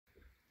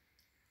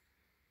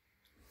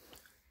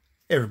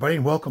Hey everybody,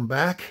 and welcome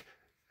back.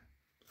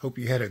 Hope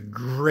you had a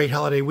great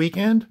holiday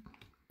weekend.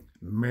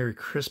 Merry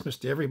Christmas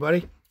to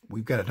everybody.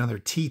 We've got another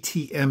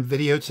TTM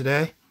video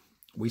today.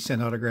 We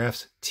send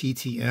autographs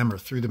TTM or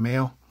through the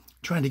mail,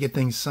 trying to get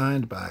things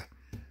signed by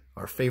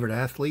our favorite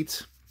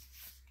athletes.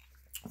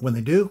 When they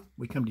do,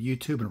 we come to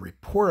YouTube and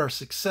report our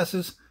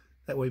successes.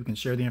 That way we can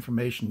share the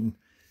information.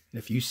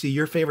 And if you see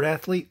your favorite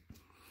athlete,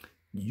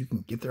 you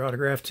can get their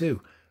autograph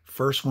too.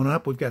 First one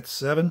up, we've got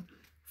 7.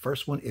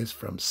 First one is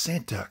from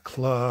Santa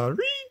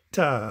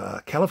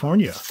Clarita,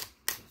 California.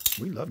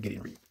 We love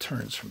getting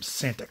returns from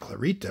Santa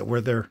Clarita,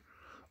 where they're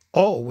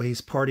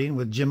always partying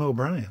with Jim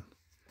O'Brien.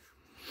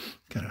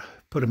 Kind of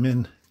put them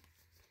in.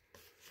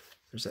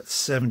 There's that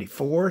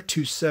 74,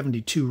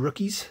 272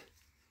 rookies.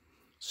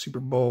 Super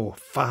Bowl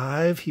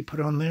 5 he put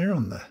on there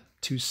on the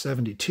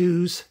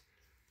 272s.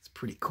 It's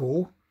pretty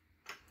cool.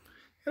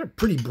 Had a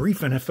pretty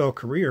brief NFL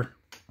career.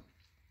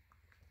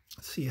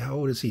 Let's see, how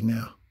old is he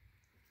now?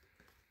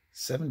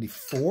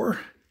 74?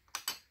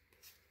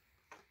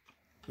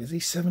 Is he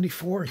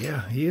 74?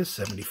 Yeah, he is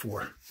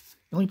 74. He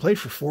only played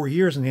for 4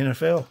 years in the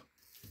NFL.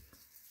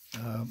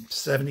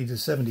 70 to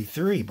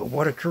 73, but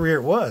what a career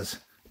it was.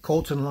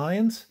 Carlton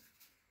Lions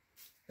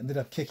ended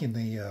up kicking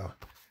the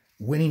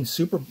winning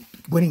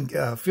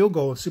field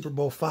goal in Super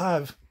Bowl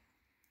 5.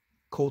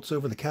 Colts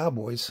over the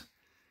Cowboys.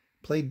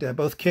 Played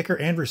both kicker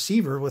and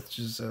receiver, which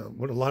is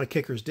what a lot of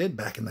kickers did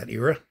back in that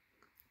era.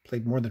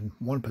 Played more than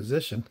one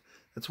position.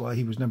 That's why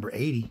he was number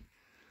 80.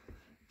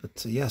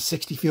 But yeah,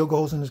 60 field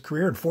goals in his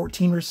career and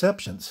 14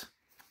 receptions.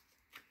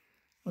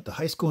 Went to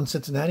high school in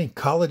Cincinnati,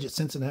 college at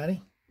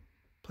Cincinnati.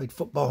 Played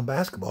football and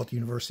basketball at the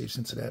University of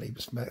Cincinnati,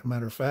 as a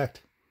matter of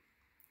fact.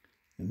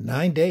 In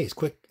 9 days,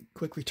 quick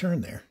return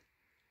there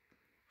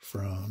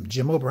from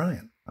Jim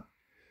O'Brien.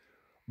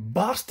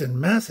 Boston,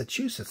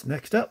 Massachusetts,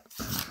 next up.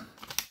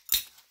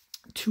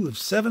 2 of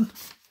 7.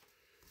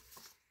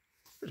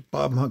 There's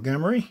Bob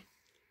Montgomery.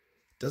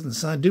 Doesn't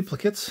sign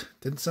duplicates.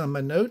 Didn't sign my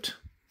note.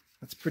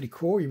 That's pretty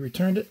cool. He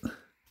returned it.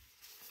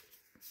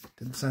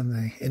 Didn't sign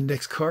the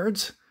index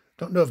cards.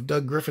 Don't know if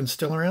Doug Griffin's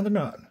still around or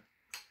not.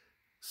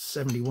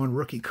 71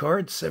 rookie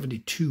card.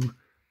 72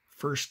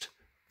 first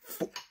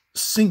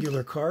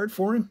singular card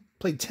for him.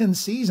 Played 10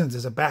 seasons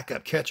as a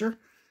backup catcher.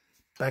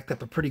 Backed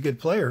up a pretty good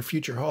player.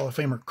 Future Hall of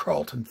Famer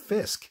Carlton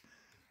Fisk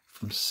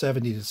from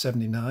 70 to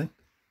 79.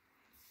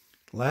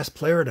 Last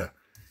player to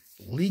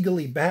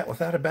legally bat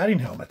without a batting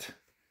helmet.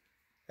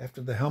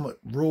 After the helmet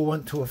rule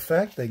went into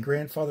effect, they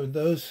grandfathered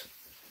those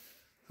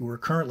who were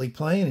currently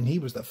playing, and he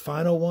was the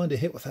final one to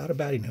hit without a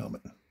batting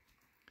helmet.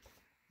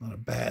 Not a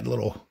bad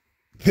little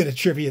bit of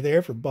trivia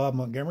there for Bob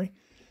Montgomery.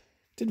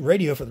 Did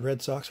radio for the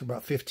Red Sox for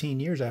about 15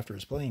 years after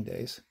his playing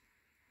days.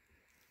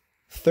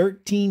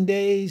 13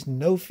 days,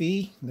 no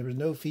fee. There was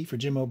no fee for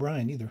Jim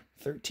O'Brien either.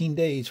 13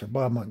 days for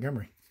Bob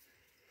Montgomery.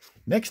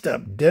 Next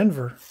up,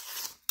 Denver,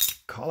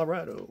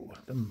 Colorado,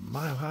 the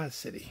Mile High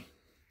City.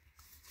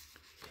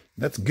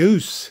 That's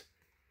Goose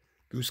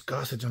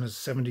Gossage on his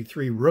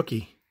 73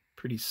 rookie.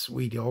 Pretty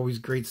sweet. Always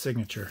great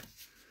signature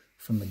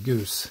from the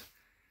Goose.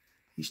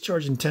 He's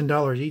charging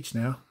 $10 each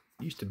now.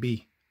 Used to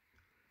be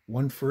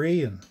 1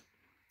 free and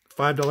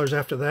 $5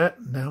 after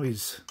that. Now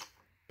he's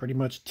pretty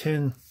much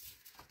 10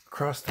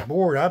 across the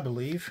board, I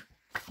believe.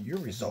 Your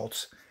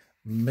results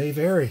may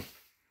vary,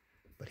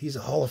 but he's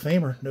a Hall of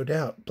Famer, no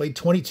doubt. Played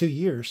 22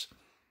 years,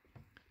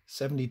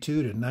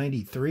 72 to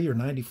 93 or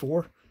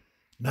 94.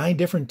 9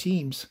 different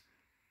teams.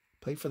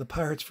 Played for the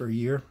Pirates for a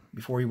year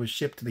before he was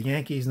shipped to the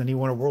Yankees, and then he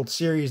won a World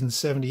Series in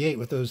 '78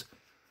 with those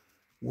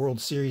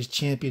World Series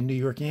champion New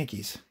York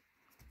Yankees.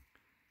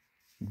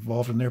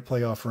 Involved in their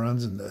playoff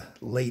runs in the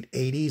late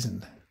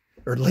 80s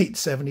or late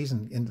 70s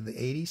and into the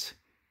 80s.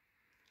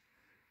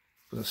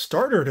 Was a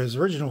starter at his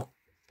original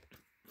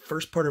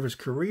first part of his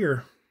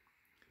career.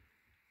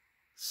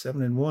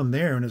 7-1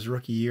 there in his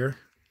rookie year.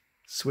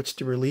 Switched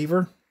to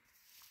reliever.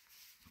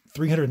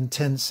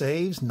 310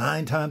 saves,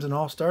 9 times an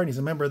All-Star, and he's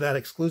a member of that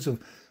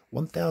exclusive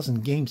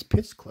 1,000 games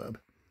pitched club.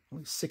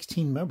 Only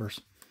 16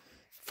 members.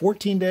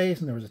 14 days,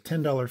 and there was a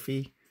 $10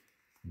 fee.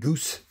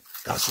 Goose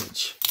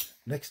Gossage.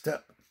 Next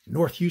up,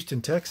 North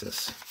Houston,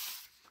 Texas.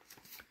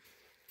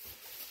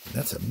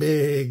 That's a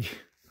big...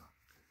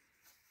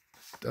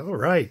 All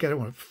right, got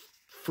a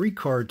free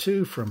card,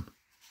 too, from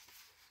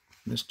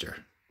Mr.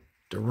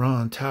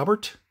 Diron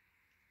Talbert.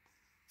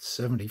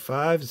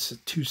 75,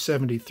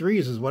 273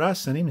 is what I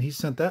sent him. He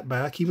sent that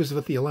back. He was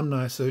with the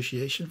Alumni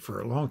Association for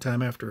a long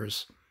time after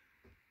his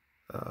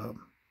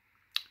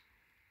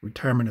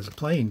retirement as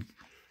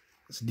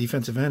a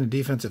defensive end and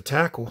defensive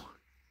tackle.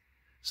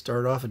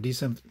 Started off a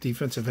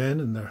defensive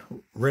end, and the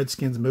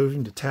Redskins moved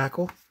him to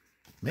tackle.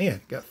 Man,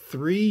 got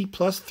 3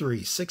 plus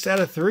 3, 6 out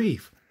of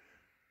 3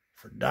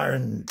 for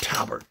Diron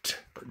Talbert,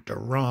 or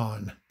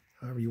Diron,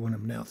 however you want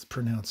to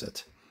pronounce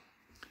it.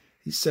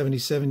 He's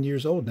 77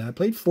 years old now.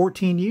 Played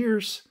 14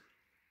 years,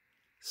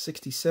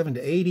 67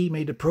 to 80.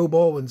 Made the Pro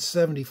Bowl in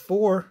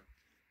 74.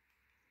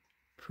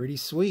 Pretty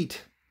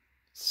sweet.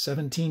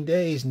 17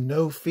 days,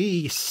 no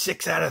fee,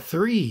 6 out of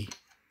 3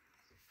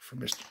 for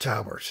Mr.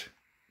 Talbert.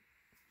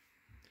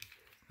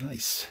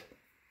 Nice.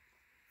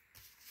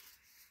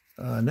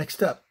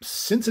 Next up,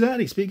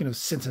 Cincinnati. Speaking of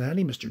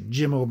Cincinnati, Mr.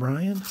 Jim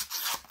O'Brien,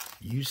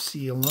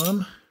 UC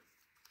alum.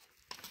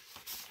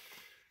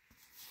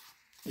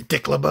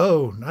 Dick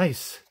LeBeau,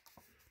 nice.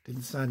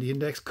 Didn't sign the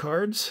index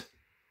cards.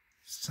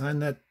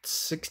 Signed that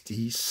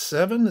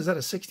 67. Is that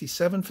a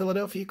 67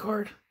 Philadelphia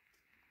card?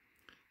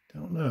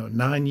 Don't know.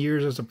 9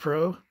 years as a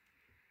pro.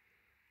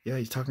 Yeah,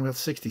 he's talking about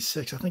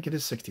 66. I think it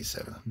is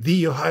 67.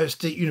 The Ohio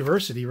State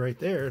University right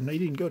there. And he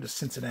didn't go to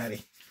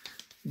Cincinnati.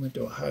 He went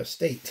to Ohio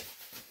State.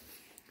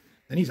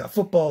 And he's a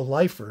football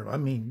lifer. I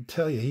mean,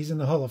 tell you, he's in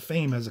the Hall of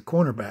Fame as a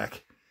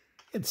cornerback.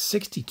 He had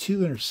 62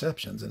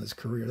 interceptions in his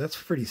career.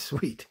 That's pretty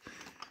sweet.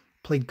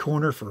 Played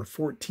corner for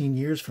 14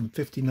 years from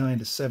 59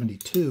 to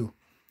 72.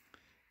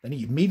 Then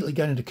he immediately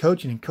got into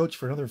coaching and coached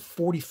for another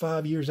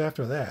 45 years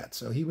after that.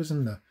 So he was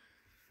in the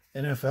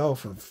NFL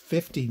for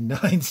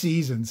 59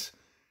 seasons.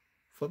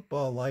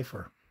 Football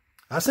lifer.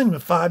 I sent him a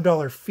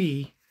 $5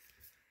 fee.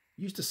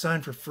 He used to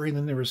sign for free, and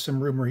then there was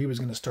some rumor he was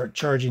going to start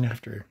charging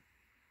after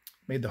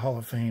he made the Hall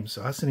of Fame.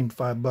 So I sent him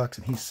 $5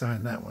 and he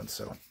signed that one.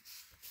 So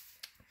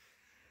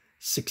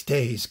 6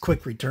 days,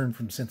 quick return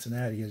from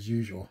Cincinnati as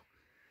usual.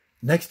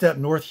 Next up,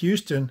 North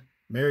Houston.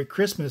 Merry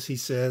Christmas, he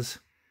says,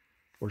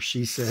 or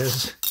she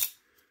says.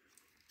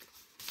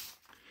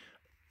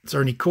 It's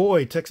Ernie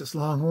Koy, Texas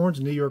Longhorns,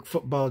 New York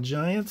Football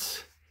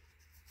Giants.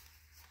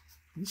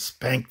 He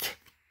spanked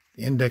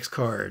the index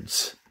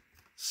cards.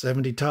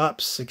 70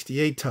 tops,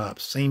 68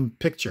 tops. Same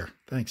picture.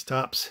 Thanks,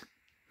 tops.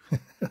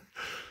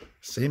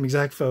 Same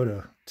exact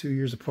photo, 2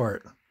 years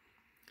apart.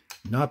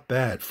 Not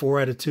bad. 4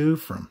 out of 2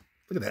 from,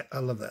 look at that. I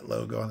love that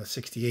logo on the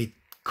 68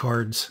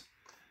 cards.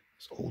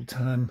 Those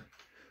old-time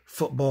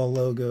football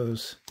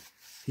logos.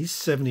 He's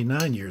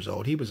 79 years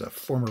old. He was a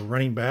former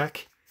running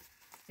back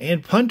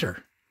and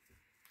punter.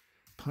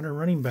 Punter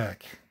running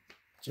back.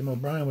 Jim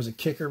O'Brien was a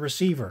kicker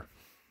receiver.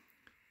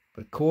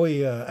 But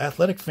Koy,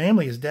 athletic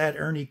family. His dad,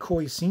 Ernie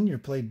Koy Sr.,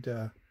 played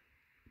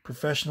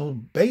professional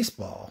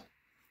baseball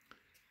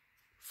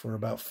for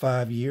about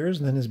 5 years.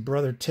 And then his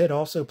brother Ted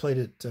also played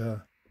at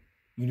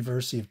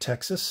University of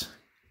Texas.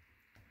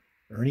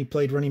 Ernie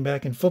played running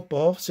back in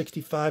football,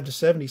 65 to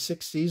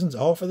 76 seasons,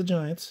 all for the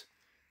Giants.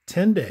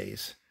 10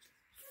 days.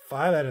 4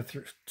 out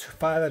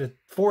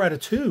of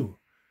 2.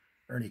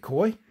 Ernie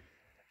Koy.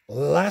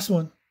 Last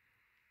one.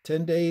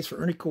 10 days for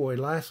Ernie Koy.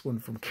 Last one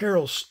from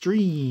Carroll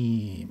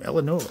Stream,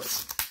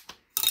 Illinois.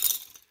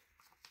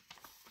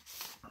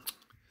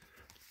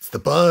 It's the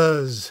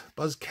Buzz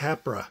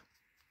Capra.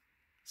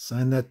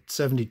 Signed that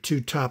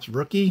 72 tops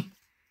rookie.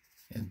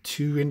 And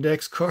 2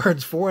 index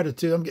cards. 4 out of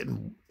 2. I'm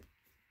getting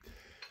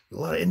a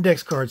lot of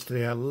index cards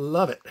today. I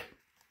love it.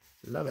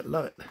 Love it,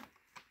 love it.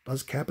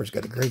 Buzz Capra's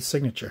got a great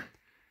signature.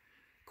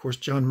 Of course,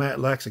 John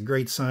Matlack's a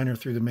great signer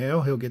through the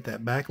mail. He'll get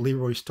that back.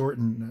 Leroy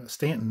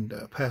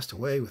Stanton passed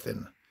away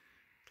within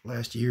the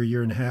last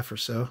year and a half or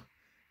so.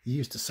 He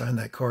used to sign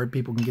that card.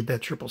 People can get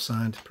that triple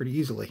signed pretty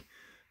easily.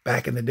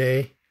 Back in the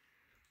day,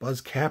 Buzz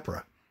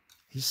Capra.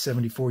 He's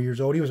 74 years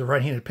old. He was a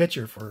right-handed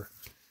pitcher for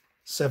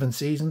 7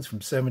 seasons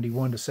from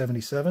 71 to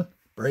 77.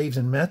 Braves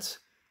and Mets.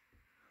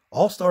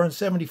 All-star in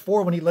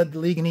 74 when he led the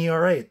league in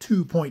ERA at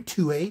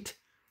 2.28.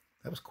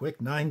 That was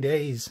quick. 9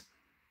 days.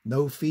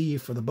 No fee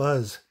for the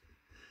Buzz.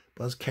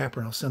 Buzz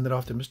Capra. And I'll send it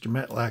off to Mr.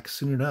 Matlack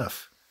soon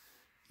enough.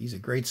 He's a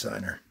great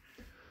signer.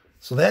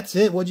 So that's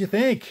it. What'd you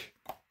think?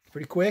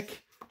 Pretty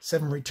quick.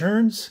 7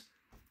 returns.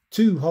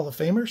 2 Hall of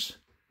Famers.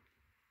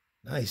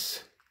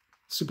 Nice.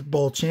 Super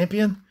Bowl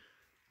champion.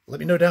 Let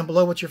me know down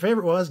below what your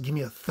favorite was. Give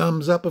me a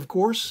thumbs up, of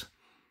course,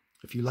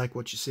 if you like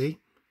what you see.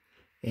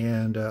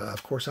 And,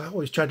 of course, I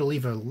always try to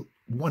leave a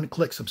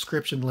one-click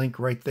subscription link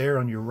right there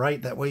on your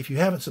right. That way, if you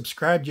haven't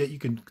subscribed yet, you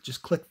can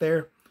just click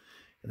there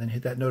and then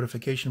hit that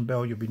notification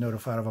bell. You'll be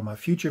notified of all my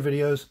future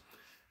videos.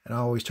 And I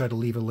always try to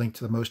leave a link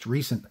to the most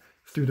recent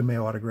Through the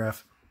Mail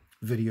autograph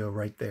video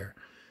right there.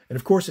 And,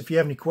 of course, if you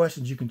have any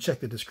questions, you can check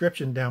the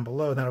description down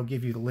below. That'll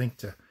give you the link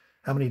to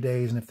how many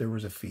days and if there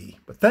was a fee.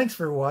 But thanks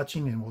for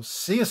watching, and we'll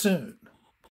see you soon.